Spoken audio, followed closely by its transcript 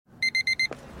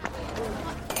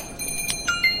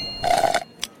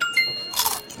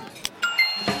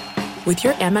With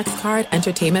your Amex card,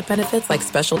 entertainment benefits like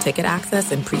special ticket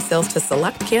access and pre-sales to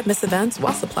select can't-miss events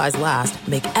while supplies last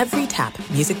make every tap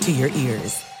music to your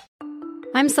ears.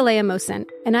 I'm Saleha Mohsin,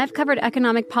 and I've covered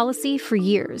economic policy for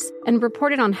years and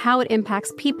reported on how it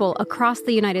impacts people across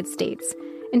the United States.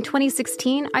 In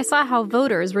 2016, I saw how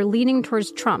voters were leaning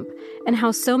towards Trump and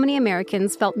how so many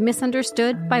Americans felt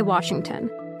misunderstood by Washington.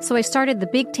 So I started The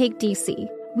Big Take DC.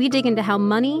 We dig into how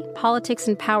money, politics,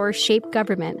 and power shape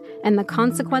government and the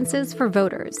consequences for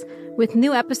voters. With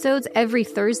new episodes every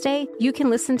Thursday, you can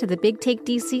listen to The Big Take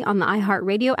DC on the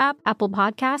iHeartRadio app, Apple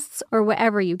Podcasts, or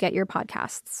wherever you get your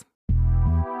podcasts.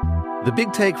 The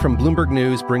Big Take from Bloomberg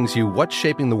News brings you what's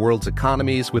shaping the world's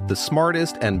economies with the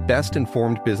smartest and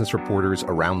best-informed business reporters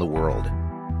around the world.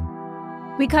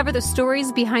 We cover the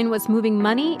stories behind what's moving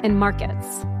money and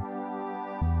markets,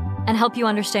 and help you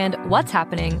understand what's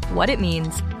happening, what it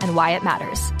means, and why it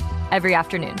matters every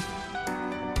afternoon.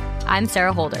 I'm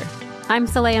Sarah Holder. I'm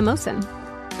Saleha Mohsin.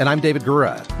 And I'm David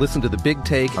Gura. Listen to The Big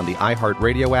Take on the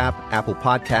iHeartRadio app, Apple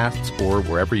Podcasts, or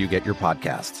wherever you get your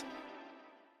podcasts.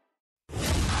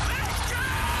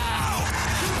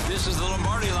 This is the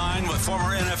Lombardi Line with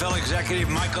former NFL executive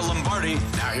Michael Lombardi.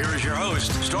 Now here is your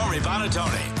host, Stormy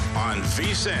Buonantony, on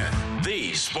VSiN,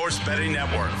 the Sports Betting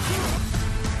Network.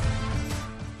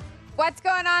 What's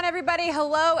going on, everybody?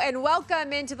 Hello and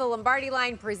welcome into the Lombardi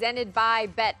Line presented by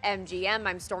BetMGM.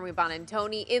 I'm Stormy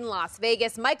Buonantony in Las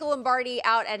Vegas. Michael Lombardi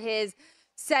out at his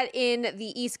set in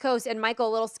the East Coast. And Michael,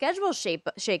 a little schedule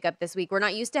shake-up this week. We're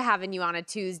not used to having you on a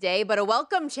Tuesday, but a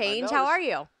welcome change. How are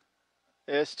you?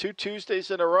 It's 2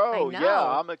 Tuesdays in a row. I know.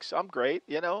 Yeah, I'm great.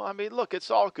 You know, I mean, look, it's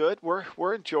all good.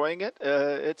 We're enjoying it.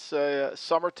 It's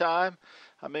summertime.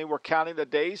 I mean, we're counting the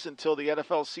days until the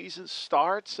NFL season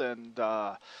starts, and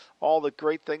all the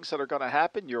great things that are going to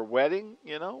happen. Your wedding,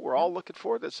 you know, we're all looking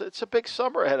forward to this. It's a big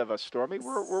summer ahead of us, Stormy.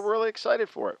 We're really excited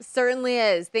for it. Certainly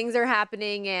is. Things are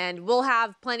happening, and we'll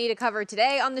have plenty to cover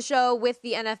today on the show with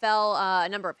the NFL. A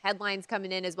number of headlines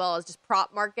coming in, as well as just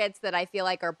prop markets that I feel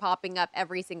like are popping up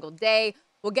every single day.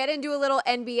 We'll get into a little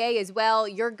NBA as well.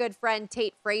 Your good friend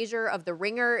Tate Frazier of The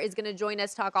Ringer is going to join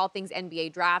us, talk all things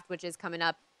NBA draft, which is coming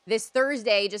up this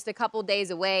Thursday, just a couple days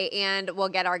away. And we'll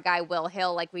get our guy Will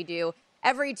Hill, like we do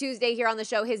every Tuesday here on the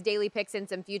show, his daily picks and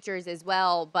some futures as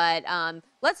well. But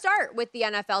let's start with the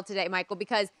NFL today, Michael,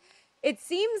 because it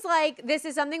seems like this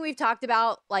is something we've talked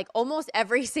about like almost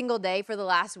every single day for the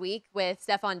last week with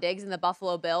Stephon Diggs and the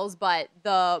Buffalo Bills. But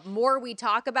the more we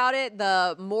talk about it,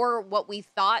 the more what we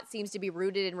thought seems to be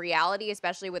rooted in reality,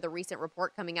 especially with a recent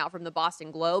report coming out from the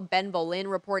Boston Globe. Ben Bolin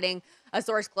reporting, a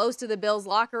source close to the Bills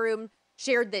locker room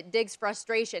shared that Diggs'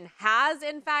 frustration has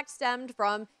in fact stemmed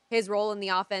from his role in the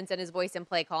offense and his voice in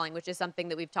play calling, which is something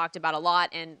that we've talked about a lot.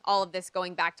 And all of this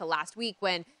going back to last week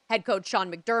when head coach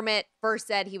Sean McDermott first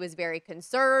said he was very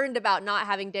concerned about not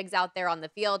having Diggs out there on the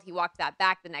field. He walked that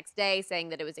back the next day, saying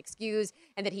that it was excused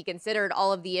and that he considered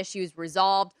all of the issues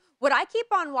resolved. What I keep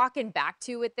on walking back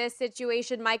to with this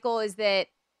situation, Michael, is that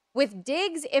with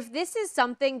Diggs, if this is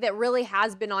something that really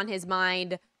has been on his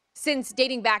mind since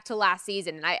dating back to last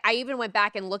season. And I even went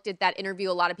back and looked at that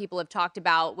interview a lot of people have talked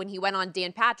about when he went on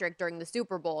Dan Patrick during the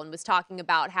Super Bowl and was talking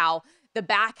about how the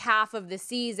back half of the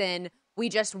season, we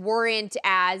just weren't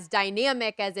as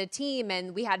dynamic as a team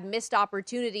and we had missed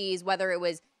opportunities, whether it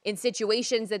was in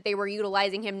situations that they were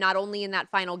utilizing him not only in that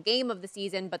final game of the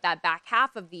season, but that back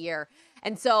half of the year.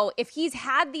 And so if he's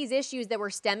had these issues that were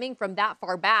stemming from that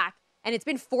far back, and it's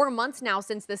been 4 months now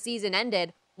since the season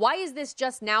ended, why is this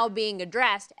just now being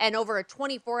addressed? And over a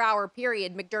 24-hour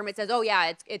period, McDermott says, oh,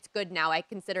 yeah, it's good now. I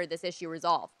consider this issue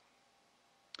resolved.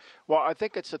 Well, I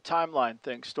think it's a timeline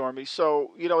thing, Stormy.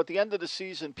 So, you know, at the end of the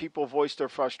season, people voice their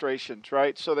frustrations,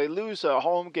 right? So they lose a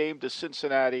home game to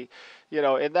Cincinnati. You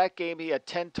know, in that game, he had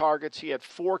 10 targets. He had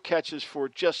 4 catches for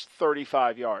just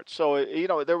 35 yards. So, you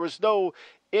know, there was no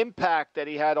impact that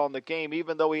he had on the game,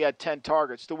 even though he had 10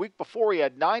 targets. The week before, he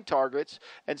had 9 targets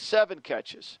and 7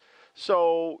 catches.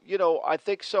 So, you know, I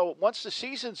think so once the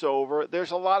season's over,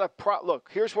 there's a lot of look,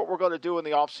 here's what we're going to do in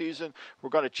the offseason. We're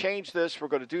going to change this. We're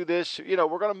going to do this. You know,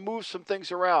 we're going to move some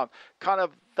things around. Kind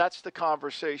of that's the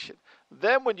conversation.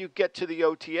 Then when you get to the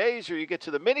OTAs or you get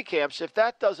to the mini camps, if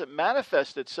that doesn't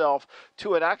manifest itself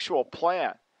to an actual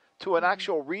plan, to an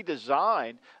actual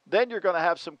redesign, then you're going to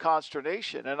have some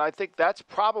consternation. And I think that's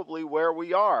probably where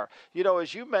we are. You know,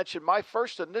 as you mentioned, my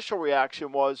first initial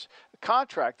reaction was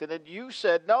contract. And then you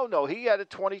said, no, he had a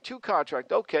 22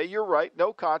 contract. Okay, you're right,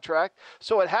 no contract.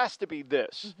 So it has to be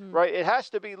this, right? It has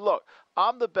to be, look,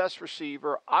 I'm the best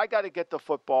receiver. I got to get the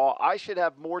football. I should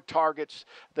have more targets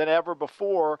than ever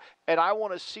before, and I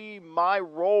want to see my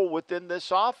role within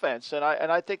this offense. And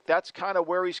I think that's kind of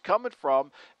where he's coming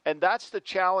from, and that's the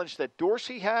challenge that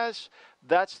Dorsey has.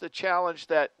 That's the challenge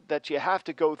that you have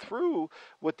to go through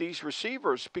with these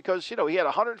receivers because, he had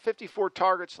 154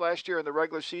 targets last year in the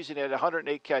regular season. He had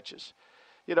 108 catches.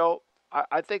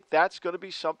 I think that's going to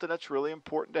be something that's really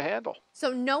important to handle.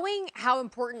 So knowing how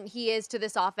important he is to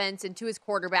this offense and to his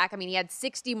quarterback, I mean, he had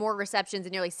 60 more receptions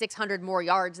and nearly 600 more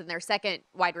yards than their second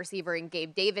wide receiver in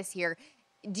Gabe Davis here.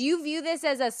 Do you view this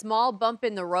as a small bump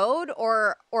in the road,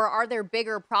 or are there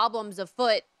bigger problems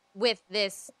afoot with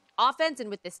this offense and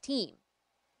with this team?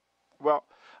 Well,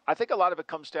 I think a lot of it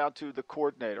comes down to the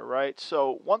coordinator, right?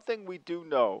 So one thing we do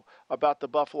know about the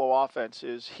Buffalo offense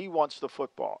is he wants the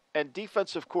football, and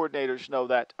defensive coordinators know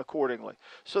that accordingly.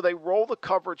 So they roll the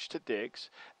coverage to Diggs,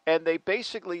 and they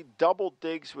basically double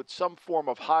Diggs with some form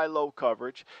of high-low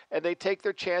coverage, and they take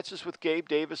their chances with Gabe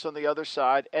Davis on the other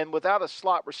side, and without a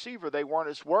slot receiver, they weren't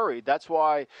as worried. That's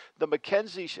why the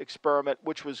McKenzie experiment,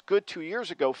 which was good 2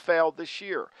 years ago, failed this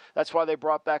year. That's why they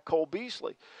brought back Cole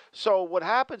Beasley. So what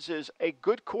happens is a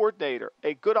good coordinator,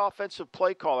 a good offensive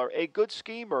play caller, a good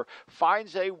schemer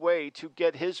finds a way to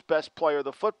get his best player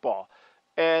the football,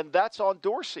 and that's on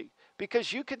Dorsey.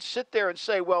 Because you can sit there and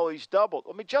say, well, he's doubled.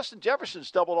 I mean, Justin Jefferson's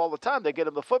doubled all the time. They get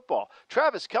him the football.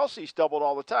 Travis Kelce's doubled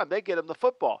all the time. They get him the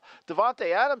football.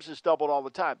 Devontae Adams is doubled all the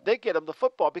time. They get him the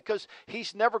football because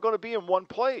he's never going to be in one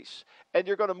place, and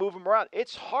you're going to move him around.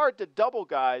 It's hard to double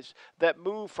guys that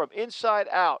move from inside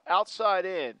out, outside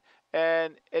in,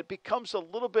 and it becomes a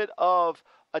little bit of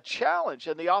a challenge,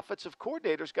 and the offensive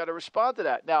coordinator's got to respond to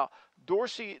that. Now,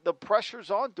 Dorsey, the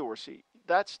pressure's on Dorsey.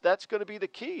 That's going to be the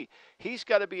key. He's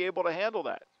got to be able to handle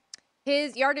that.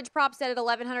 His yardage prop set at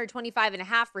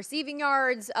 1,125.5 receiving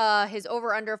yards. His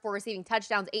over-under for receiving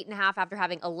touchdowns, 8.5 after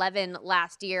having 11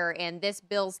 last year. And this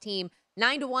Bills team,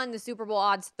 9-1, the Super Bowl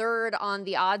odds, third on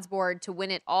the odds board to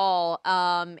win it all.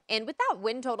 And with that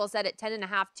win total set at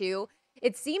 10.5 too,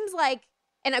 it seems like,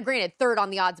 and granted, third on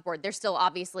the odds board, they're still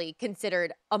obviously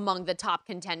considered among the top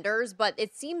contenders, but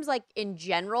it seems like in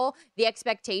general, the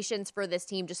expectations for this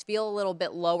team just feel a little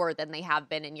bit lower than they have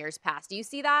been in years past. Do you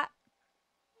see that?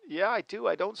 Yeah, I do.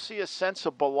 I don't see a sense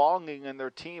of belonging in their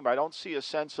team. I don't see a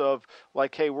sense of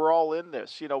like, hey, we're all in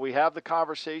this. We have the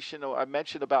conversation I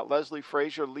mentioned about Leslie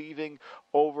Frazier leaving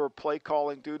over play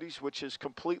calling duties, which is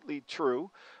completely true.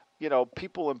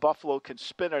 People in Buffalo can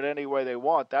spin it any way they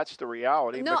want. That's the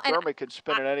reality. No, McDermott can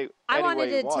spin it any way he wants. I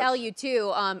wanted to tell you,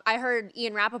 too, I heard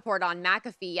Ian Rappaport on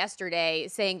McAfee yesterday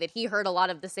saying that he heard a lot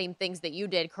of the same things that you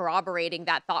did, corroborating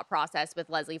that thought process with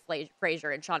Leslie Frazier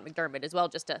and Sean McDermott as well,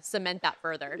 just to cement that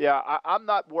further. Yeah, I'm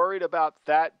not worried about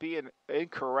that being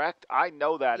incorrect. I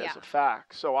know that as a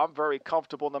fact. So I'm very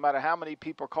comfortable no matter how many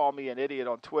people call me an idiot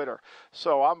on Twitter.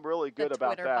 So I'm really good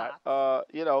about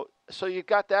that. So you've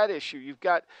got that issue. You've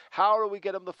got how do we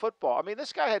get him the football? I mean,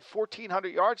 this guy had 1,400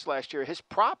 yards last year. His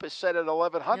prop is set at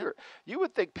 1,100. Yep. You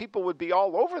would think people would be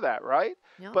all over that, right?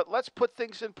 Yep. But let's put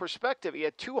things in perspective. He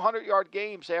had 200-yard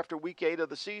games after week 8 of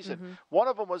the season. Mm-hmm. One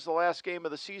of them was the last game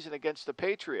of the season against the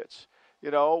Patriots.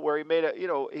 Where he made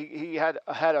he had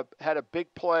a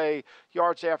big play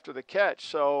yards after the catch.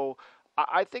 So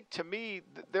I think to me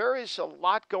there is a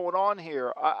lot going on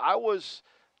here. I was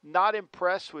not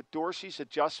impressed with Dorsey's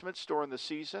adjustments during the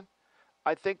season.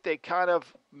 I think they kind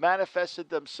of manifested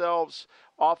themselves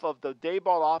off of the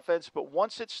Daboll offense, but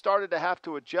once it started to have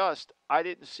to adjust, I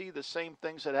didn't see the same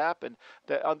things that happened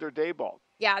that under Daboll.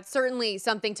 Yeah, it's certainly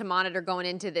something to monitor going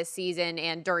into this season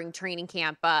and during training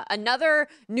camp. Another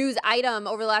news item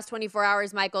over the last 24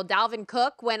 hours, Michael, Dalvin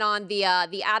Cook went on the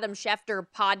Adam Schefter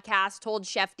podcast, told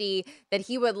Shefty that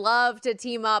he would love to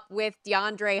team up with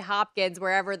DeAndre Hopkins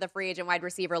wherever the free agent wide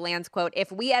receiver lands. Quote,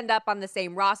 if we end up on the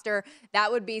same roster,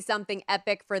 that would be something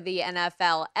epic for the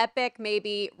NFL. Epic,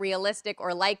 maybe realistic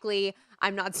or likely.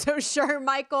 I'm not so sure,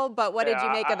 Michael, but what did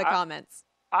you make of the comments?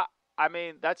 I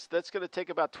mean, that's going to take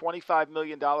about $25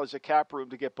 million of cap room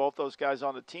to get both those guys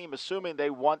on the team, assuming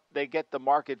they get the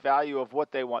market value of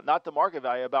what they want, not the market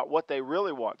value, about what they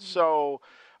really want. Mm-hmm. So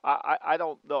I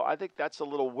don't know. I think that's a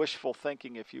little wishful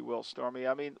thinking, if you will, Stormy.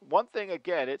 I mean, one thing,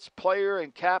 again, it's player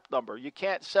and cap number. You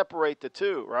can't separate the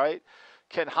two, right?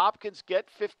 Can Hopkins get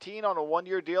 15 on a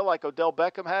one-year deal like Odell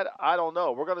Beckham had? I don't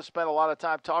know. We're going to spend a lot of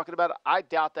time talking about it. I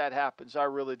doubt that happens. I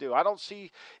really do. I don't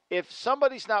see if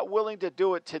somebody's not willing to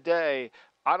do it today,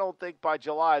 I don't think by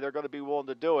July they're going to be willing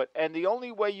to do it. And the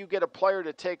only way you get a player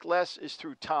to take less is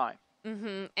through time.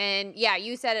 Mm-hmm. And, yeah,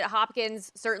 you said it,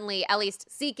 Hopkins certainly at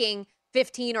least seeking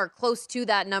 15 or close to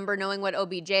that number, knowing what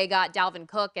OBJ got. Dalvin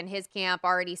Cook and his camp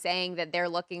already saying that they're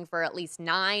looking for at least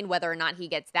 9. Whether or not he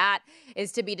gets that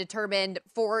is to be determined.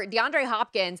 For DeAndre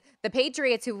Hopkins, the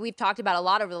Patriots, who we've talked about a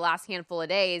lot over the last handful of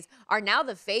days, are now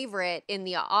the favorite in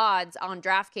the odds on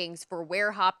DraftKings for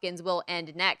where Hopkins will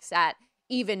end next at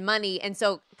even money. And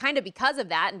so kind of because of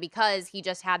that, and because he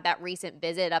just had that recent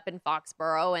visit up in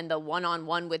Foxborough and the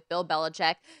one-on-one with Bill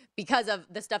Belichick, because of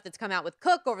the stuff that's come out with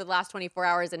Cook over the last 24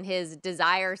 hours and his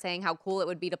desire, saying how cool it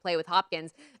would be to play with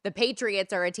Hopkins, the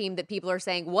Patriots are a team that people are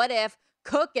saying, what if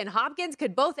Cook and Hopkins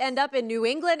could both end up in New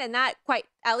England? And that, quite,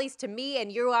 at least to me,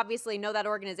 and you obviously know that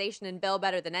organization and Bill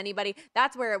better than anybody,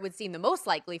 that's where it would seem the most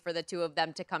likely for the two of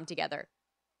them to come together.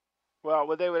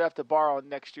 Well, they would have to borrow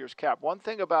next year's cap. One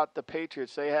thing about the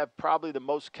Patriots, they have probably the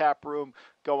most cap room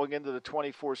going into the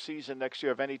 24 season next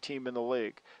year of any team in the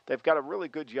league. They've got a really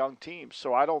good young team,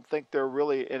 so I don't think they're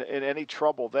really in any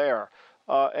trouble there.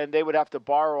 And they would have to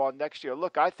borrow on next year.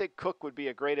 Look, I think Cook would be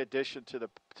a great addition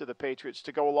to the Patriots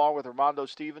to go along with Ramondre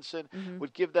Stevenson.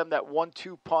 Would give them that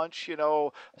 1-2 punch. You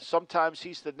know, sometimes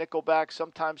he's the nickel back,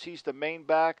 sometimes he's the main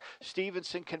back.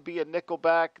 Stevenson can be a nickel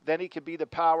back, then he can be the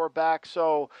power back.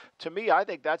 So to me, I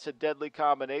think that's a deadly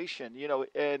combination. You know,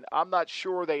 and I'm not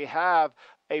sure they have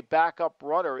a backup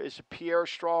runner. Is Pierre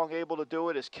Strong able to do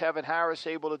it? Is Kevin Harris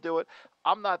able to do it?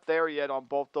 I'm not there yet on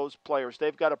both those players.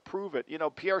 They've got to prove it. You know,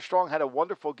 Pierre Strong had a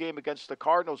wonderful game against the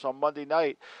Cardinals on Monday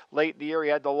night. Late in the year, he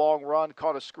had the long run,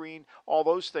 caught a screen, all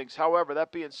those things. However,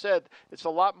 that being said, it's a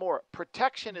lot more.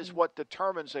 Protection is what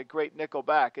determines a great nickel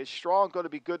back. Is Strong going to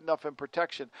be good enough in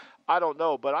protection? I don't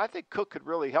know, but I think Cook could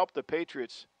really help the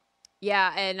Patriots.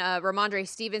 Yeah, and Ramondre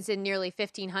Stevenson, nearly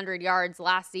 1,500 yards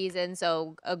last season,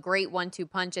 so a great 1-2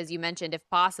 punch, as you mentioned, if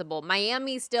possible.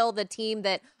 Miami's still the team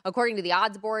that, according to the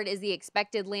odds board, is the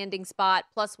expected landing spot,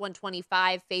 plus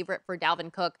 125 favorite for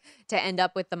Dalvin Cook to end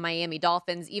up with the Miami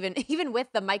Dolphins, even with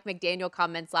the Mike McDaniel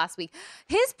comments last week.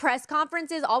 His press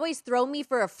conferences always throw me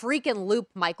for a freaking loop,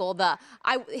 Michael.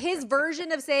 His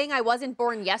version of saying I wasn't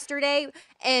born yesterday,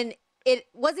 and it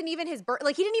wasn't even his birth.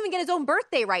 Like, he didn't even get his own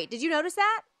birthday right. Did you notice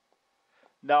that?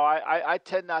 No, I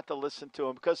tend not to listen to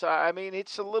him because, I mean,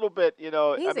 it's a little bit, you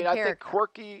know, I think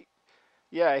quirky.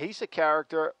 Yeah, he's a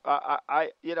character.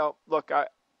 Look,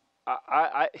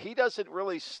 he doesn't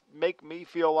really make me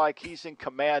feel like he's in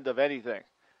command of anything.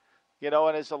 You know,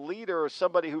 and as a leader or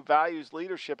somebody who values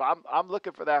leadership, I'm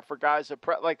looking for that for guys that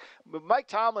like when Mike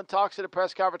Tomlin talks at a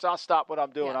press conference, I'll stop what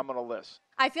I'm doing. Yeah. I'm going to listen.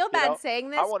 I feel bad saying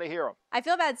this. I want to hear him. I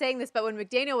feel bad saying this, but when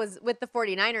McDaniel was with the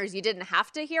 49ers, you didn't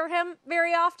have to hear him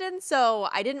very often, so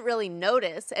I didn't really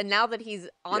notice. And now that he's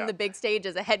on the big stage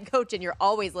as a head coach and you're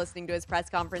always listening to his press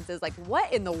conferences, like,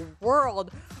 what in the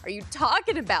world are you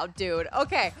talking about, dude?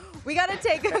 Okay, we got to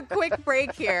take a quick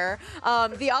break here.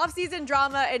 The offseason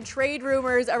drama and trade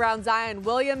rumors around Zion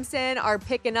Williamson are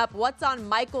picking up. What's on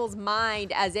Michael's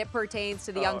mind as it pertains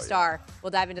to the young star? We'll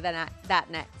dive into that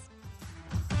next.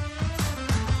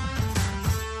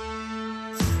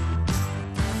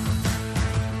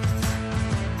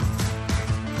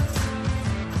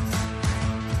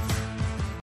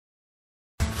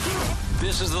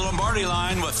 This is the Lombardi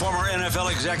Line with former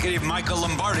NFL executive Michael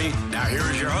Lombardi. Now here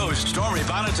is your host, Stormy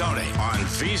Buonantony, on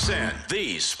VSiN,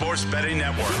 the Sports Betting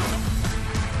Network.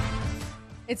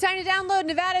 It's time to download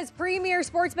Nevada's premier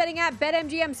sports betting app,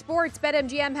 BetMGM Sports.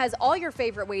 BetMGM has all your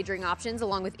favorite wagering options,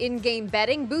 along with in-game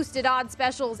betting, boosted odds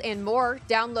specials, and more.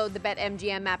 Download the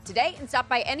BetMGM app today and stop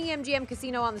by any MGM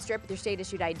casino on the Strip with your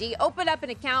state-issued ID. Open up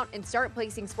an account and start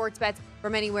placing sports bets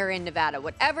from anywhere in Nevada.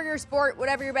 Whatever your sport,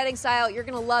 whatever your betting style, you're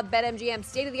going to love BetMGM's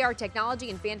state-of-the-art technology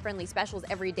and fan-friendly specials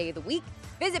every day of the week.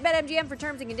 Visit BetMGM for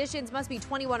terms and conditions. Must be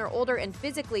 21 or older and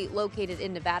physically located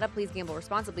in Nevada. Please gamble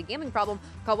responsibly. Gambling problem?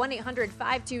 Call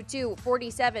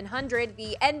 1-800-522-4700.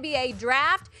 The NBA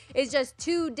draft is just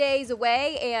 2 days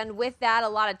away, and with that, a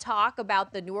lot of talk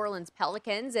about the New Orleans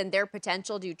Pelicans and their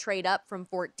potential to trade up from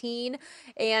 14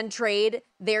 and trade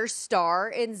their star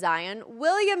in Zion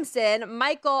Williamson.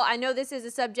 Michael, I know this is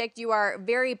a subject you are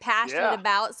very passionate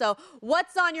about, so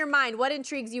what's on your mind? What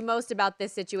intrigues you most about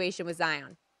this situation with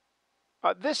Zion?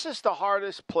 This is the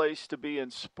hardest place to be in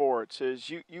sports,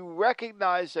 is you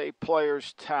recognize a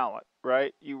player's talent,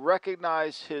 right? You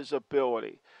recognize his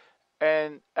ability.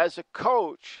 And as a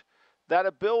coach, that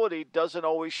ability doesn't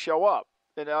always show up.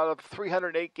 And out of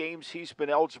 308 games he's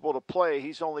been eligible to play,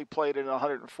 he's only played in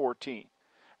 114,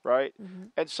 right? Mm-hmm.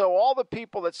 And so all the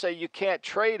people that say you can't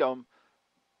trade him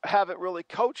haven't really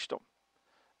coached him.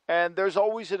 And there's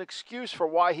always an excuse for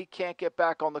why he can't get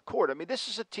back on the court. I mean, this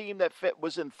is a team that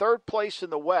was in third place in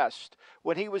the West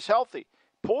when he was healthy.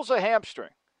 Pulls a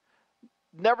hamstring.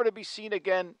 Never to be seen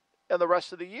again in the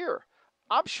rest of the year.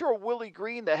 I'm sure Willie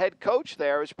Green, the head coach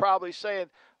there, is probably saying,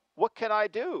 what can I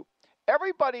do?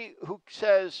 Everybody who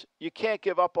says you can't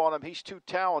give up on him, he's too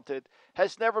talented,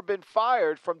 has never been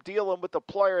fired from dealing with a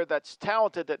player that's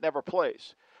talented that never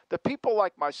plays. The people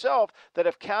like myself that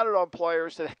have counted on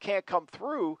players that can't come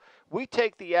through, we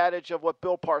take the adage of what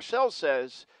Bill Parcells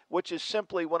says, which is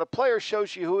simply when a player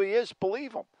shows you who he is,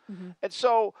 believe him. Mm-hmm. And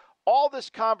so all this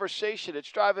conversation,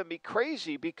 it's driving me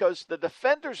crazy because the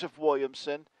defenders of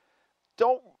Williamson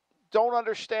don't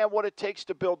understand what it takes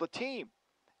to build a team.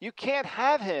 You can't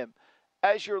have him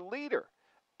as your leader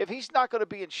if he's not going to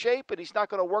be in shape and he's not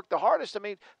going to work the hardest. I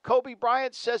mean, Kobe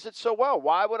Bryant says it so well.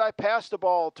 Why would I pass the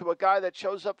ball to a guy that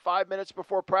shows up 5 minutes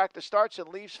before practice starts and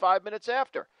leaves 5 minutes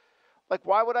after? Like,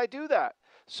 why would I do that?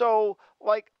 So,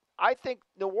 like, I think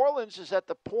New Orleans is at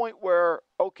the point where,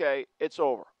 okay, it's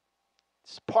over.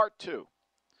 It's part two.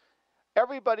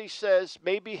 Everybody says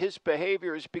maybe his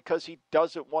behavior is because he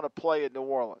doesn't want to play in New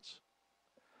Orleans.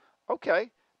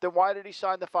 Okay, then why did he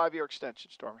sign the 5-year extension,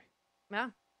 Stormy?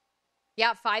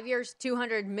 Yeah, 5 years,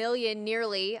 $200 million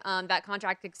nearly, that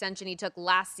contract extension he took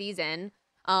last season.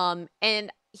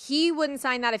 And he wouldn't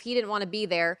sign that if he didn't want to be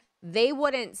there. They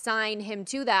wouldn't sign him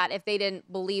to that if they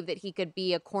didn't believe that he could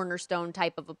be a cornerstone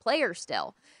type of a player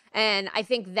still. And I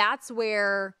think that's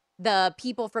where the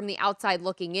people from the outside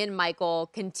looking in, Michael,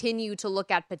 continue to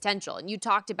look at potential. And you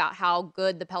talked about how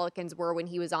good the Pelicans were when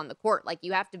he was on the court. Like,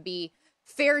 you have to be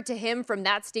fair to him from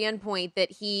that standpoint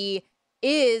that he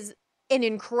is an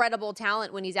incredible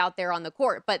talent when he's out there on the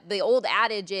court. But the old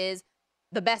adage is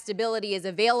the best ability is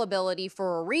availability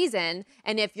for a reason.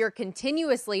 And if you're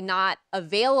continuously not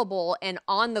available and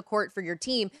on the court for your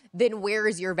team, then where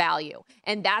is your value?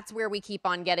 And that's where we keep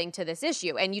on getting to this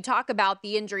issue. And you talk about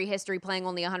the injury history, playing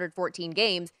only 114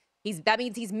 games. That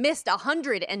means he's missed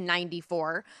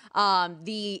 194.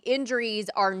 The injuries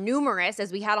are numerous,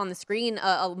 as we had on the screen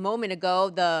a moment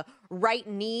ago. The right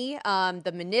knee,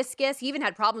 the meniscus. He even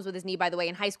had problems with his knee, by the way,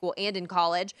 in high school and in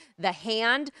college. The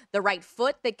hand, the right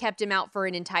foot that kept him out for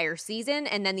an entire season.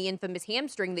 And then the infamous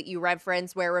hamstring that you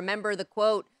referenced, where, remember the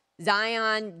quote,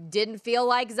 Zion didn't feel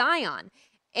like Zion.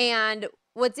 And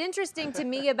what's interesting to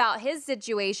me about his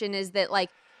situation is that, like,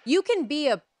 you can be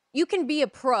a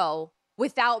pro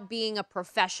without being a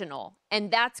professional. And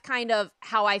that's kind of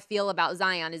how I feel about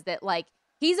Zion, is that, like,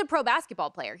 he's a pro basketball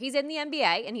player. He's in the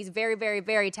NBA and he's very, very,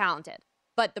 very talented.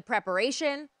 But the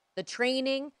preparation, the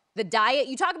training, the diet,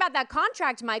 you talk about that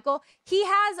contract, Michael, he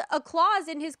has a clause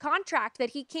in his contract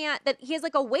that he has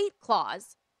like a weight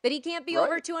clause that he can't be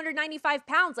over 295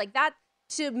 pounds. Like, that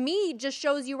to me just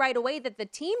shows you right away that the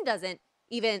team doesn't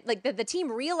even, like, that the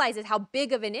team realizes how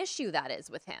big of an issue that is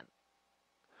with him.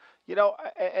 You know,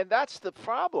 and that's the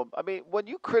problem. I mean, when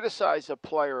you criticize a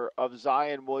player of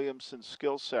Zion Williamson's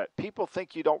skill set, people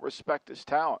think you don't respect his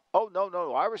talent. Oh,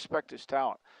 no, I respect his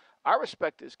talent. I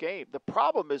respect his game. The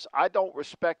problem is I don't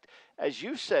respect, as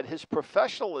you said, his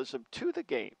professionalism to the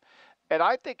game. And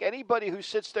I think anybody who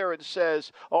sits there and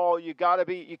says, oh, you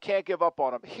can't give up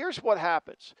on him. Here's what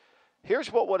happens.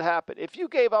 Here's what would happen. If you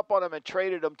gave up on him and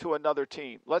traded him to another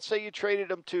team, let's say you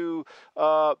traded him to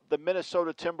the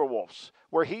Minnesota Timberwolves,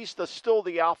 where he's still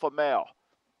the alpha male.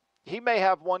 He may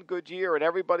have one good year and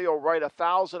everybody will write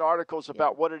 1,000 articles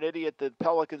about what an idiot the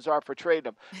Pelicans are for trading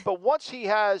him. But once he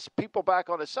has people back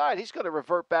on his side, he's going to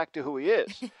revert back to who he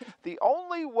is. The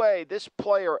only way this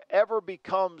player ever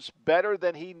becomes better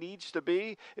than he needs to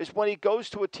be is when he goes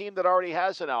to a team that already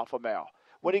has an alpha male.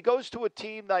 When he goes to a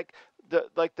team like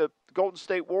the Golden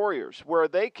State Warriors, where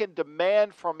they can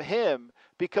demand from him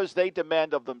because they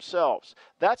demand of themselves.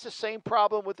 That's the same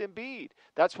problem with Embiid.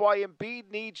 That's why Embiid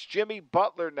needs Jimmy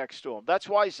Butler next to him. That's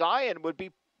why Zion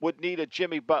would need a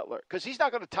Jimmy Butler, because he's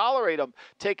not going to tolerate him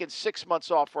taking 6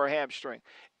 months off for a hamstring.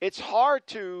 It's hard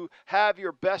to have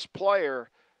your best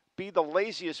player be the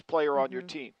laziest player on your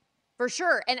team. For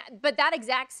sure. But that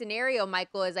exact scenario,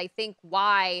 Michael, is I think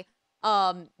why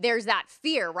there's that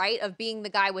fear, right, of being the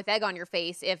guy with egg on your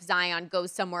face if Zion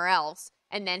goes somewhere else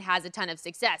and then has a ton of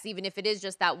success, even if it is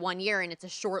just that 1 year and it's a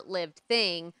short-lived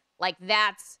thing. Like,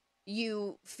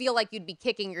 you feel like you'd be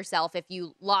kicking yourself if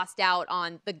you lost out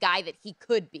on the guy that he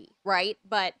could be, right?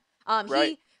 But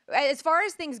right. As far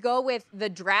as things go with the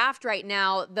draft right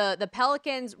now, the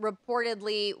Pelicans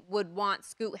reportedly would want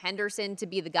Scoot Henderson to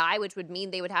be the guy, which would mean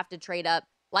they would have to trade up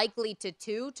likely to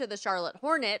 2 to the Charlotte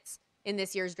Hornets in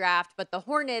this year's draft. But the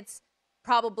Hornets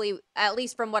probably, at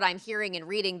least from what I'm hearing and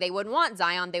reading, they would want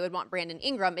Zion. They would want Brandon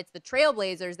Ingram. It's the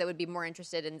Trailblazers that would be more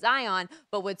interested in Zion,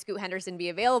 but would Scoot Henderson be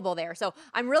available there? So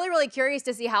I'm really, really curious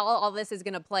to see how all this is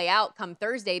going to play out come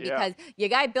Thursday, because you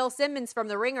got Bill Simmons from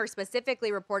The Ringer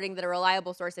specifically reporting that a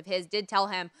reliable source of his did tell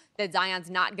him that Zion's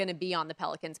not going to be on the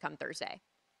Pelicans come Thursday.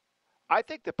 I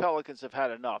think the Pelicans have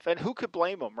had enough, and who could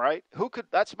blame them, right?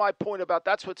 That's my point about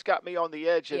that's what's got me on the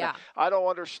edge, and I don't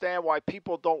understand why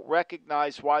people don't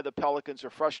recognize why the Pelicans are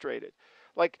frustrated.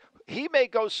 Like, he may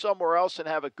go somewhere else and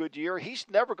have a good year. He's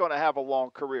never going to have a long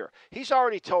career. He's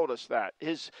already told us that.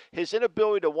 His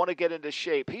inability to want to get into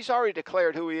shape, he's already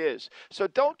declared who he is. So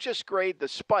don't just grade the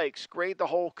spikes, grade the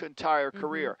whole entire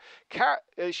career.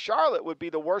 Charlotte would be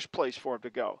the worst place for him to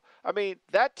go. I mean,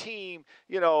 that team,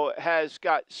 has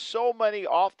got so many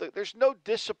there's no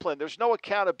discipline. There's no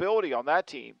accountability on that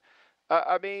team.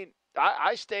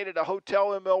 I stayed at a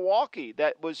hotel in Milwaukee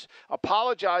that was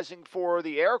apologizing for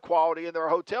the air quality in their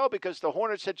hotel because the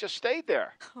Hornets had just stayed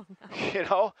there. Oh,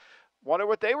 no. Wonder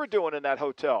what they were doing in that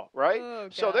hotel, right? Oh,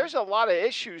 so there's a lot of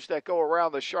issues that go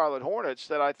around the Charlotte Hornets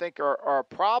that I think are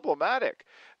problematic.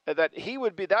 That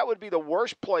would be the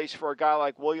worst place for a guy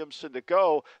like Williamson to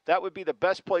go. That would be the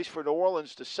best place for New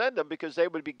Orleans to send him, because they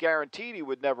would be guaranteed he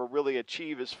would never really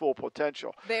achieve his full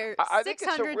potential. They're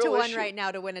 600 to 1 right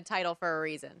now to win a title for a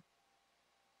reason.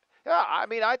 Yeah,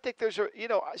 I think there's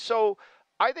so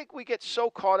I think we get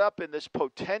so caught up in this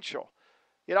potential.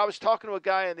 I was talking to a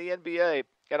guy in the NBA,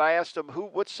 and I asked him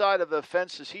what side of the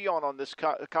fence is he on this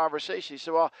conversation. He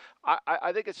said, well,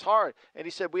 I think it's hard. And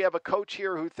he said, we have a coach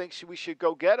here who thinks we should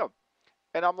go get him.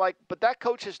 And I'm like, but that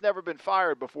coach has never been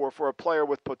fired before for a player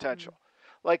with potential.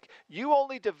 Like, you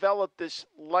only develop this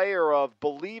layer of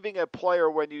believing a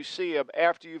player when you see him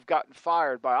after you've gotten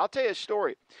fired by. I'll tell you a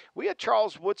story. We had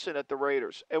Charles Woodson at the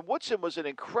Raiders, and Woodson was an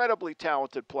incredibly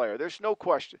talented player. There's no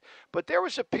question. But there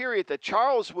was a period that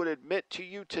Charles would admit to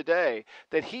you today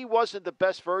that he wasn't the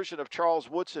best version of Charles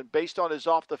Woodson based on his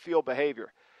off-the-field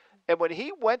behavior. And when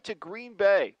he went to Green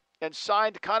Bay and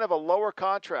signed kind of a lower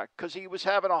contract because he was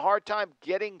having a hard time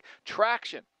getting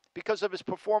traction, because of his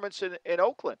performance in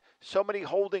Oakland. So many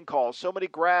holding calls, so many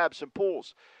grabs and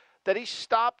pulls, that he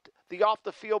stopped the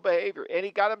off-the-field behavior, and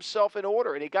he got himself in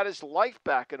order, and he got his life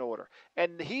back in order,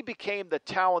 and he became the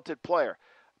talented player.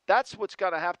 That's what's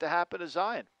going to have to happen to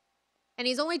Zion. And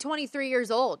he's only 23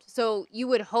 years old, so you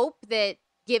would hope that,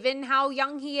 given how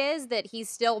young he is, that he's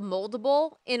still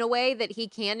moldable in a way that he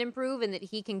can improve and that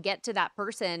he can get to that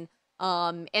person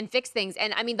and fix things.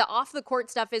 And the off the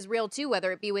court stuff is real too,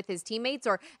 whether it be with his teammates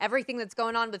or everything that's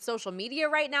going on with social media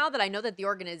right now that I know that the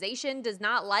organization does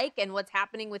not like, and what's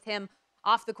happening with him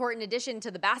off the court in addition to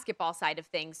the basketball side of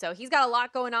things. So he's got a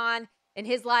lot going on in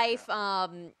his life.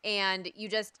 And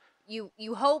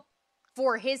you hope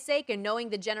for his sake, and knowing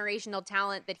the generational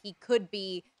talent that he could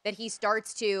be, that he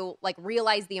starts to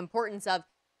realize the importance of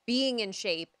being in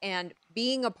shape and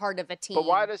being a part of a team. But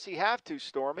why does he have to,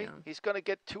 Stormy? Yeah. He's going to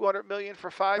get $200 million for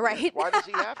 5 years. Why does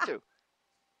he have to?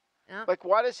 Yeah.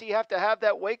 Why does he have to have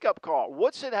that wake-up call?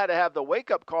 Woodson had to have the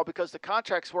wake-up call because the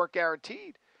contracts weren't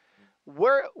guaranteed.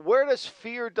 Where does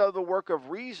fear do the work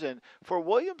of reason for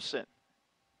Williamson?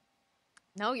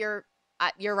 No, you're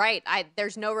right.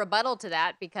 There's no rebuttal to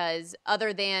that, because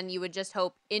other than you would just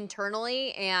hope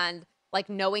internally and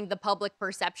knowing the public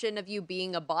perception of you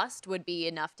being a bust would be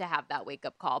enough to have that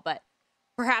wake-up call, but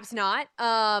perhaps not.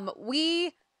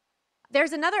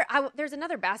 There's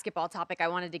another basketball topic I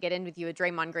wanted to get in with you at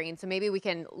Draymond Green, so maybe we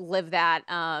can live that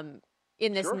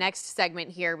in this next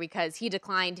segment here, because he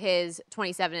declined his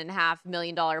 $27.5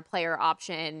 million player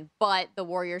option, but the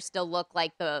Warriors still look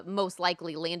like the most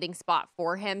likely landing spot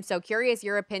for him. So curious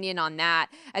your opinion on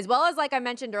that, as well as, like I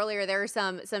mentioned earlier, there are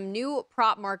some new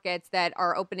prop markets that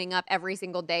are opening up every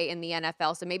single day in the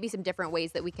NFL. So maybe some different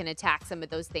ways that we can attack some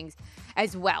of those things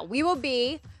as well. We will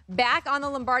be back on the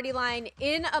Lombardi line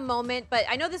in a moment, but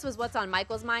I know this was what's on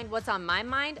Michael's mind, what's on my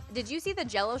mind. Did you see the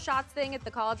Jell-O shots thing at the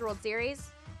College World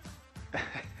Series?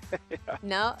 Yeah.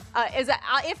 No?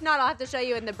 If not, I'll have to show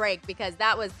you in the break, because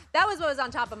that was what was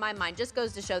on top of my mind. Just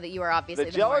goes to show that you are obviously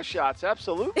the Jell-O shots,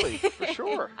 absolutely, for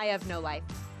sure. I have no life.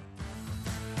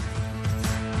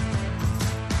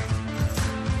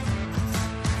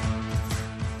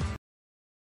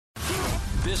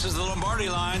 This is the Lombardi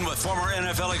Line with former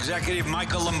NFL executive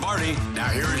Michael Lombardi. Now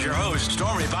here is your host,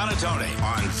 Stormy Buonantony,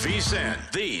 on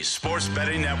VSiN, the Sports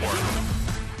Betting Network.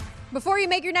 Before you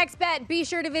make your next bet, be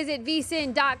sure to visit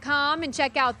vsin.com and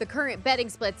check out the current betting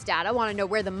splits data. Want to know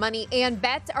where the money and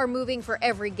bets are moving for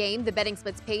every game? The betting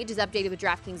splits page is updated with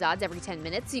DraftKings odds every 10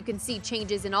 minutes, so you can see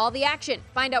changes in all the action.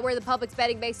 Find out where the public's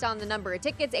betting based on the number of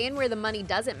tickets and where the money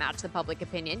doesn't match the public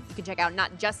opinion. You can check out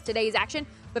not just today's action,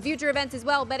 but future events as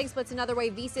well. Betting splits another way.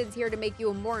 VSIN's here to make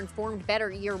you a more informed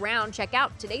bettor year-round. Check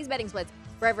out today's betting splits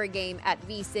for every game at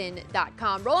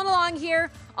vsin.com. Rolling along here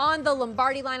on the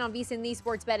Lombardi line on VSIN, the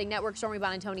Sports Betting Network. Stormy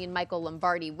Bonantoni and Michael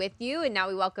Lombardi with you. And now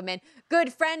we welcome in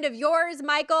good friend of yours,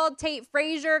 Michael, Tate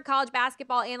Frazier, college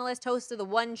basketball analyst, host of the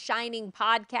One Shining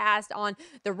podcast on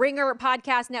the Ringer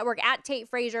Podcast Network, at Tate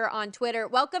Frazier on Twitter.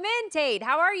 Welcome in, Tate.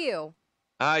 How are you?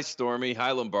 Hi, Stormy.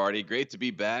 Hi, Lombardi. Great to be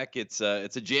back. It's a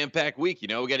jam-packed week. You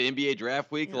know, we got an NBA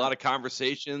draft week, a lot of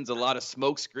conversations, a lot of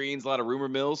smoke screens, a lot of rumor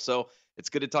mills. So it's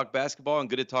good to talk basketball and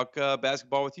good to talk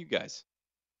basketball with you guys.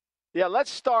 Yeah,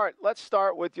 let's start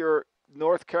with your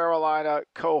North Carolina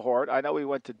cohort. I know he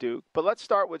went to Duke, but let's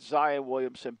start with Zion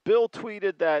Williamson. Bill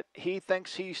tweeted that he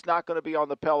thinks he's not going to be on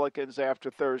the Pelicans after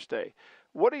Thursday.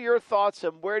 What are your thoughts,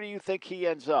 and where do you think he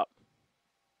ends up?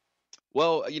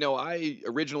 Well, you know, I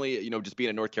originally, just being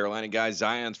a North Carolina guy,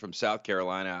 Zion's from South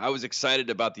Carolina. I was excited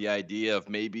about the idea of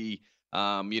maybe,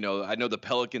 I know the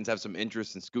Pelicans have some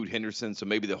interest in Scoot Henderson, so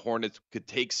maybe the Hornets could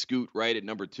take Scoot right at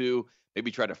number 2,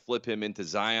 maybe try to flip him into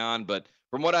Zion. But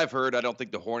from what I've heard, I don't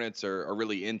think the Hornets are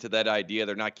really into that idea.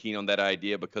 They're not keen on that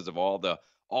idea because of all the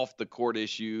off-the-court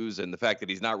issues and the fact that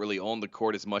he's not really on the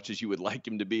court as much as you would like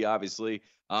him to be, obviously.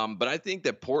 But I think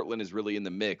that Portland is really in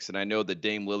the mix, and I know that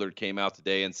Dame Lillard came out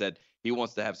today and said he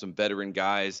wants to have some veteran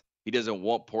guys. He doesn't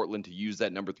want Portland to use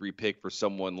that number 3 pick for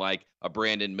someone like a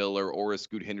Brandon Miller or a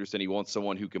Scoot Henderson. He wants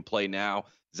someone who can play now.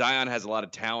 Zion has a lot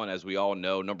of talent, as we all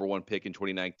know, number 1 pick in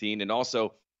 2019. And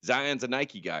also, Zion's a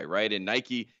Nike guy, right? And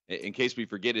Nike, in case we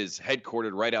forget, is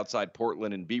headquartered right outside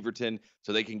Portland and Beaverton,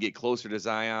 so they can get closer to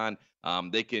Zion.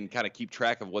 They can kind of keep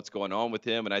track of what's going on with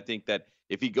him. And I think that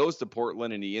if he goes to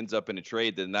Portland and he ends up in a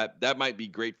trade, then that might be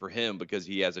great for him because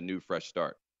he has a new, fresh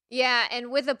start. Yeah,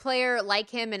 and with a player like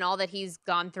him and all that he's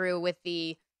gone through with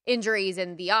the injuries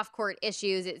and the off-court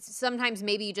issues, it's sometimes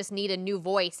maybe you just need a new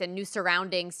voice and new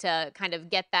surroundings to kind of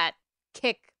get that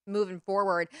kick moving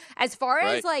forward. As far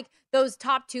as like those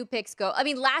top 2 picks go, I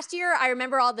mean, last year I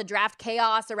remember all the draft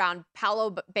chaos around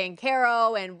Paolo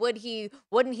Banchero and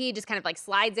wouldn't he just kind of like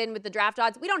slides in with the draft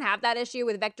odds. We don't have that issue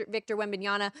with Victor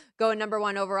Wembanyama going number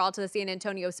 1 overall to the San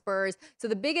Antonio Spurs. So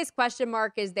the biggest question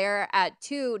mark is there at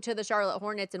 2 to the Charlotte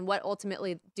Hornets, and what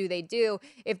ultimately do they do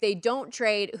if they don't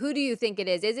trade? Who do you think it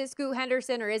is? Is it Scoot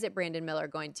Henderson or is it Brandon Miller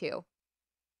going to?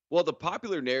 Well, the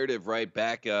popular narrative right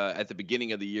back at the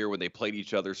beginning of the year when they played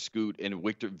each other, Scoot and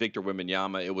Victor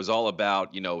Wembanyama, it was all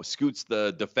about, Scoot's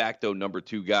the de facto number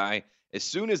 2 guy. As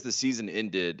soon as the season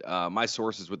ended, my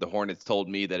sources with the Hornets told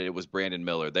me that it was Brandon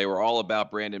Miller. They were all about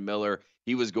Brandon Miller.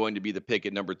 He was going to be the pick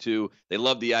at number 2. They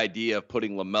loved the idea of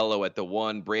putting LaMelo at the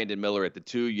 1, Brandon Miller at the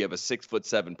 2. You have a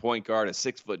 6'7" point guard, a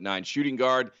 6'9" shooting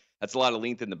guard. That's a lot of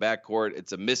length in the backcourt.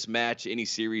 It's a mismatch any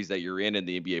series that you're in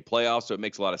the NBA playoffs, so it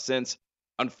makes a lot of sense.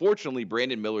 Unfortunately,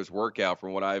 Brandon Miller's workout,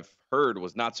 from what I've heard,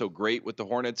 was not so great with the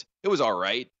Hornets. It was all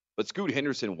right, but Scoot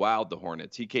Henderson wowed the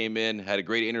Hornets. He came in, had a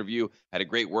great interview, had a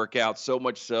great workout, so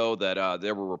much so that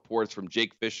there were reports from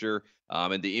Jake Fisher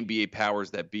and the NBA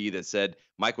powers that be that said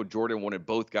Michael Jordan wanted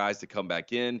both guys to come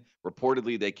back in.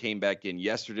 Reportedly, they came back in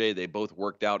yesterday. They both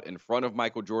worked out in front of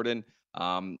Michael Jordan.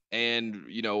 I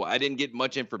didn't get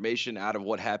much information out of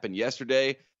what happened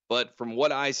yesterday. But from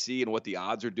what I see and what the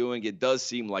odds are doing, it does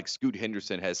seem like Scoot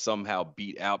Henderson has somehow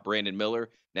beat out Brandon Miller.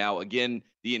 Now, again,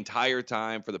 the entire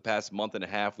time for the past month and a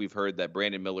half, we've heard that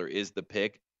Brandon Miller is the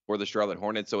pick for the Charlotte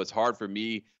Hornets. So it's hard for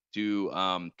me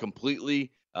to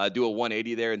completely do a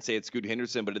 180 there and say it's Scoot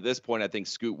Henderson. But at this point, I think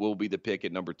Scoot will be the pick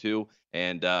at number 2.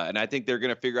 And I think they're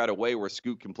going to figure out a way where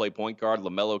Scoot can play point guard.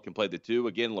 LaMelo can play the 2.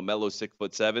 Again, LaMelo's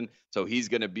 6'7", so he's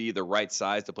going to be the right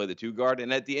size to play the 2 guard.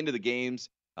 And at the end of the games,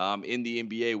 in the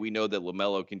NBA, we know that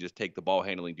LaMelo can just take the ball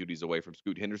handling duties away from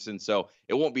Scoot Henderson. So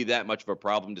it won't be that much of a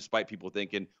problem, despite people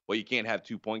thinking, well, you can't have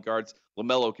 2 point guards.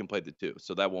 LaMelo can play the 2,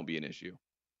 so that won't be an issue.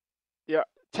 Yeah.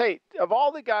 Tate, of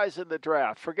all the guys in the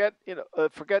draft, forget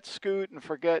Scoot and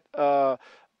forget Brandon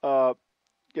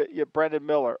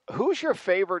Miller. Who's your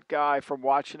favorite guy from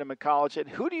watching him in college, and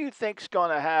who do you think's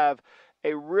going to have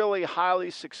a really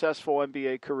highly successful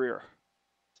NBA career?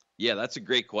 Yeah, that's a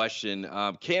great question.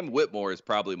 Cam Whitmore is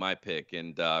probably my pick,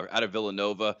 and out of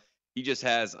Villanova, he just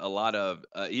has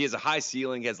he has a high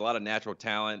ceiling, he has a lot of natural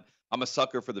talent. I'm a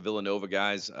sucker for the Villanova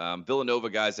guys.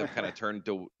 Villanova guys have kind of turned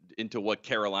into what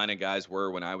Carolina guys were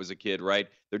when I was a kid, right?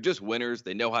 They're just winners.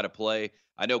 They know how to play.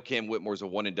 I know Cam Whitmore's a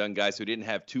one-and-done guy, so he didn't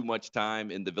have too much time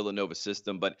in the Villanova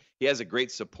system, but he has a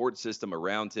great support system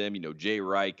around him. Jay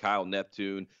Wright, Kyle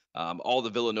Neptune, all the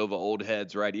Villanova old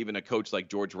heads, right? Even a coach like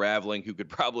George Raveling, who could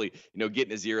probably, get in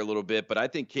his ear a little bit. But I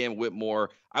think Cam Whitmore,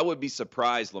 I would be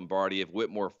surprised, Lombardi, if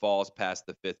Whitmore falls past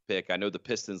the 5th pick. I know the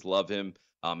Pistons love him.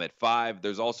 At 5,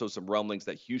 there's also some rumblings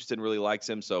that Houston really likes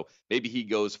him, so maybe he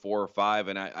goes 4 or 5.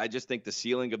 And I just think the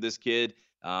ceiling of this kid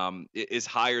is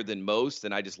higher than most,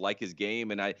 and I just like his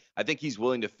game, and I think he's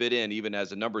willing to fit in even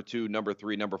as a number 2, number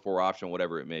 3, number 4 option,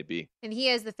 whatever it may be. And he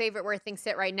is the favorite where things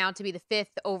sit right now to be the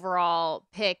 5th overall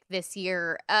pick this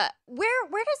year.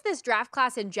 Where does this draft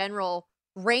class in general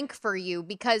rank for you?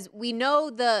 Because we know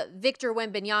the Victor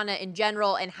Wembanyama in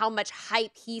general and how much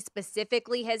hype he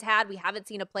specifically has had. We haven't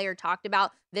seen a player talked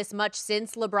about this much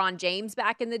since LeBron James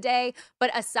back in the day.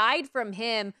 But aside from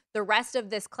him, the rest of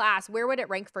this class, where would it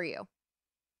rank for you?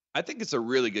 I think it's a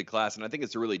really good class, and I think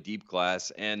it's a really deep class.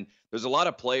 And there's a lot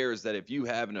of players that if you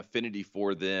have an affinity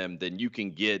for them, then you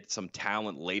can get some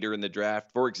talent later in the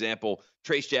draft. For example,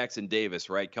 Trace Jackson Davis,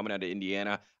 right, coming out of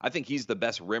Indiana. I think he's the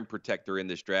best rim protector in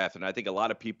this draft. And I think a lot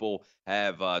of people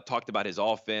have talked about his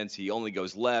offense. He only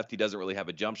goes left. He doesn't really have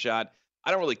a jump shot. I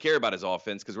don't really care about his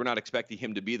offense because we're not expecting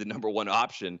him to be the number 1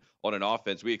 option on an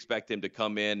offense. We expect him to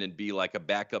come in and be like a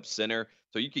backup center.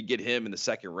 So you could get him in the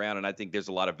 2nd round, and I think there's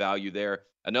a lot of value there.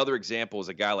 Another example is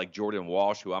a guy like Jordan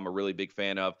Walsh, who I'm a really big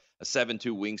fan of, a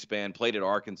 7'2" wingspan, played at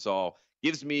Arkansas.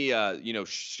 Gives me,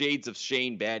 shades of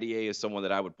Shane Battier as someone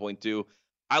that I would point to.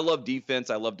 I love defense.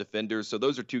 I love defenders. So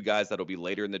those are 2 guys that'll be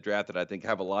later in the draft that I think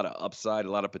have a lot of upside,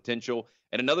 a lot of potential.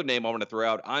 And another name I want to throw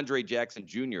out, Andre Jackson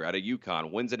Jr. out of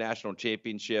UConn, wins a national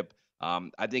championship.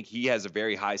 I think he has a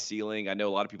very high ceiling. I know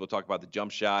a lot of people talk about the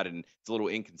jump shot and it's a little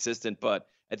inconsistent, but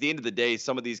at the end of the day,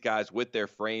 some of these guys with their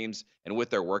frames and with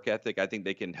their work ethic, I think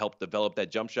they can help develop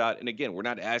that jump shot. And again, we're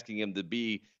not asking him to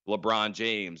be LeBron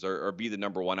James or be the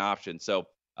number 1 option. So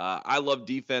I love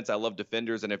defense. I love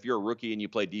defenders. And if you're a rookie and you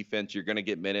play defense, you're going to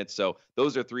get minutes. So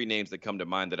those are 3 names that come to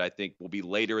mind that I think will be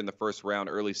later in the 1st round,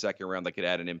 early 2nd round that could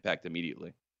add an impact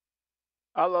immediately.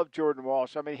 I love Jordan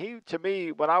Walsh. I mean, to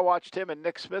me, when I watched him and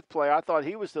Nick Smith play, I thought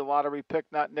he was the lottery pick,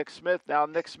 not Nick Smith. Now,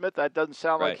 Nick Smith, that doesn't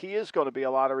sound like he is going to be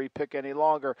a lottery pick any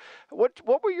longer. What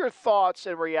were your thoughts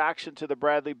and reaction to the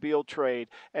Bradley Beal trade?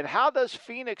 And how does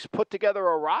Phoenix put together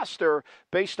a roster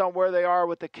based on where they are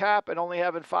with the cap and only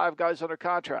having 5 guys under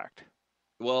contract?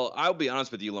 Well, I'll be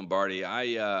honest with you, Lombardi.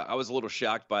 I was a little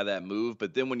shocked by that move,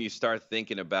 but then when you start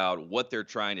thinking about what they're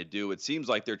trying to do, it seems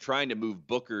like they're trying to move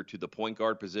Booker to the point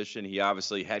guard position. He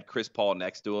obviously had Chris Paul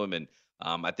next to him, and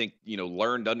I think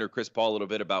learned under Chris Paul a little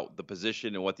bit about the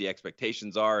position and what the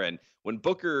expectations are. And when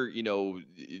Booker,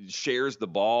 shares the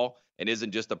ball and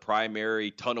isn't just a primary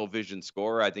tunnel vision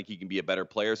scorer, I think he can be a better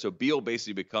player. So Beal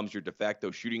basically becomes your de facto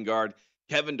shooting guard.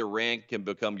 Kevin Durant can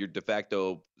become your de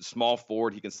facto small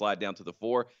forward. He can slide down to the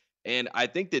 4. And I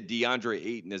think that DeAndre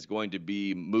Ayton is going to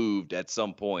be moved at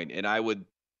some point. And I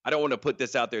don't want to put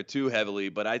this out there too heavily,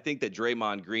 but I think that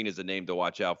Draymond Green is a name to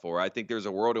watch out for. I think there's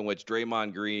a world in which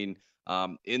Draymond Green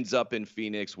ends up in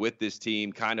Phoenix with this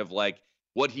team, kind of like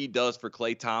what he does for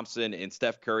Klay Thompson and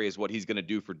Steph Curry is what he's going to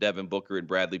do for Devin Booker and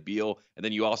Bradley Beal. And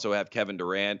then you also have Kevin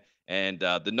Durant, and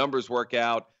the numbers work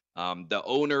out. The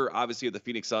owner, obviously, of the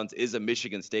Phoenix Suns is a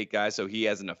Michigan State guy, so he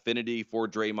has an affinity for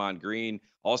Draymond Green.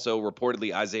 Also,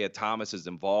 reportedly, Isaiah Thomas is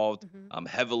involved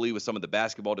heavily with some of the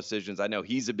basketball decisions. I know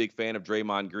he's a big fan of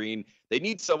Draymond Green. They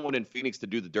need someone in Phoenix to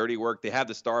do the dirty work. They have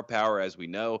the star power, as we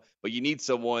know, but you need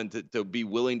someone to be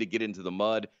willing to get into the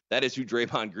mud. That is who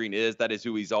Draymond Green is. That is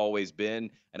who he's always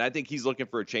been. And I think he's looking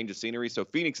for a change of scenery. So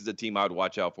Phoenix is a team I would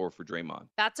watch out for Draymond.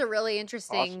 That's a really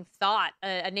interesting thought,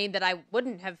 a name that I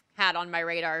wouldn't have had on my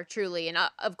radar, truly. And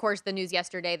of course, the news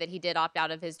yesterday that he did opt out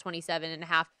of his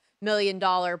 $27.5 million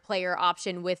player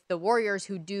option with the Warriors,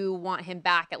 who do want him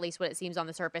back, at least what it seems on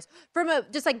the surface. From a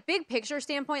just like big picture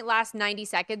standpoint, last 90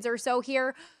 seconds or so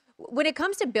here, when it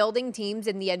comes to building teams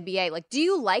in the NBA, like, do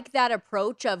you like that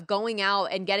approach of going out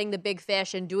and getting the big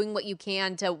fish and doing what you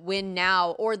can to win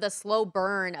now, or the slow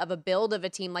burn of a build of a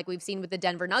team like we've seen with the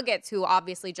Denver Nuggets, who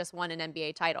obviously just won an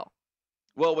NBA title?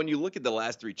 Well, when you look at the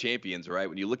last 3 champions, right,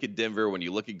 when you look at Denver, when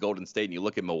you look at Golden State, and you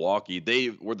look at Milwaukee,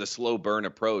 they were the slow burn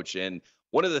approach. And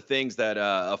one of the things that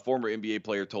a former NBA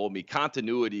player told me,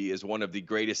 continuity is one of the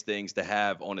greatest things to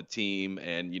have on a team,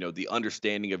 and, the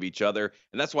understanding of each other.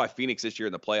 And that's why Phoenix this year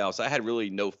in the playoffs, I had really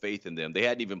no faith in them. They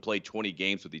hadn't even played 20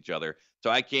 games with each other. So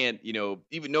I can't,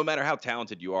 even no matter how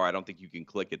talented you are, I don't think you can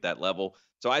click at that level.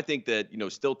 So I think that,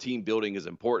 still team building is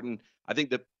important. I think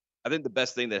that I think the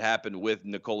best thing that happened with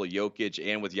Nikola Jokic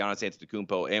and with Giannis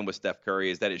Antetokounmpo and with Steph Curry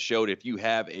is that it showed if you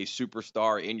have a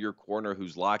superstar in your corner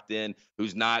who's locked in,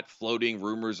 who's not floating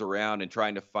rumors around and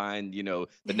trying to find, the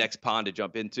next pond to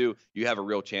jump into, you have a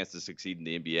real chance to succeed in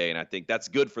the NBA. And I think that's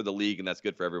good for the league and that's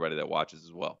good for everybody that watches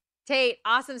as well. Tate,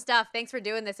 awesome stuff. Thanks for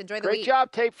doing this. Enjoy the week. Great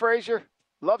job, Tate Frazier.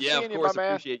 Love seeing of course. You, my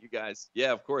man. Appreciate you guys.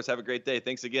 Yeah, of course. Have a great day.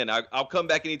 Thanks again. I'll come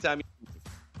back anytime.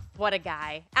 What a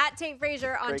guy. At Tate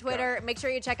Frazier on Twitter. Make sure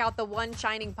you check out the One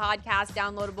Shining podcast,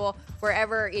 downloadable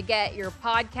wherever you get your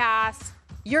podcasts.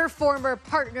 Your former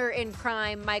partner in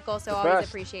crime, Michael, so always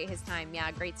appreciate his time.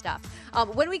 Yeah, great stuff.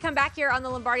 When we come back here on the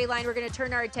Lombardi line, we're going to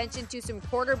turn our attention to some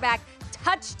quarterback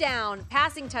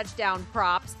passing touchdown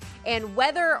props, and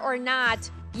whether or not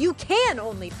you can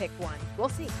only pick one. We'll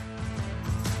see.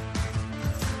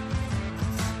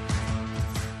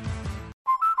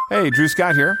 Hey, Drew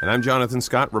Scott here, and I'm Jonathan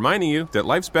Scott, reminding you that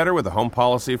life's better with a home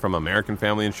policy from American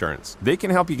Family Insurance. They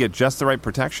can help you get just the right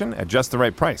protection at just the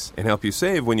right price and help you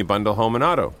save when you bundle home and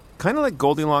auto. Kind of like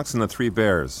Goldilocks and the Three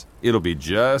Bears. It'll be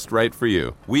just right for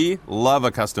you. We love a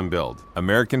custom build.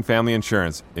 American Family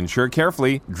Insurance. Insure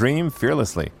carefully, dream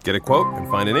fearlessly. Get a quote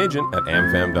and find an agent at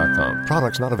amfam.com.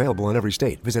 Products not available in every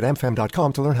state. Visit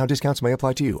amfam.com to learn how discounts may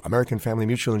apply to you. American Family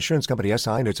Mutual Insurance Company,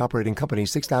 SI, and its operating company,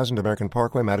 6000 American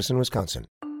Parkway, Madison, Wisconsin.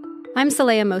 I'm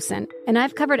Saleha Mohsen, and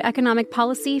I've covered economic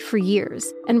policy for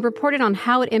years and reported on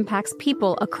how it impacts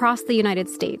people across the United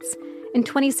States. In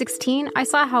 2016, I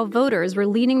saw how voters were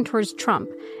leaning towards Trump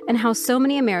and how so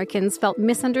many Americans felt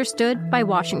misunderstood by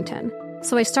Washington.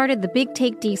 So I started The Big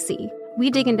Take DC.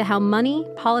 We dig into how money,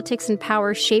 politics, and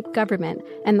power shape government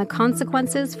and the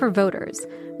consequences for voters.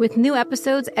 With new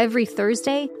episodes every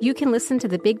Thursday, you can listen to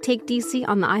The Big Take DC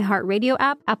on the iHeartRadio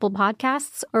app, Apple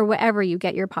Podcasts, or wherever you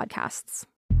get your podcasts.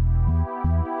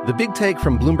 The Big Take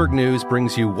from Bloomberg News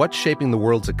brings you what's shaping the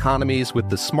world's economies with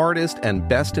the smartest and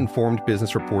best-informed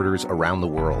business reporters around the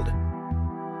world.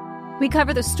 We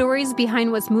cover the stories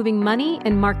behind what's moving money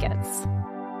and markets,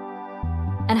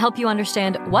 and help you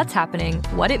understand what's happening,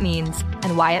 what it means,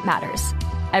 and why it matters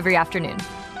every afternoon.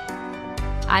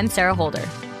 I'm Sarah Holder.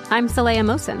 I'm Saleha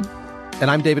Mohsen. And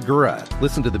I'm David Gura.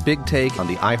 Listen to The Big Take on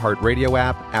the iHeartRadio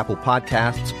app, Apple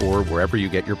Podcasts, or wherever you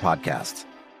get your podcasts.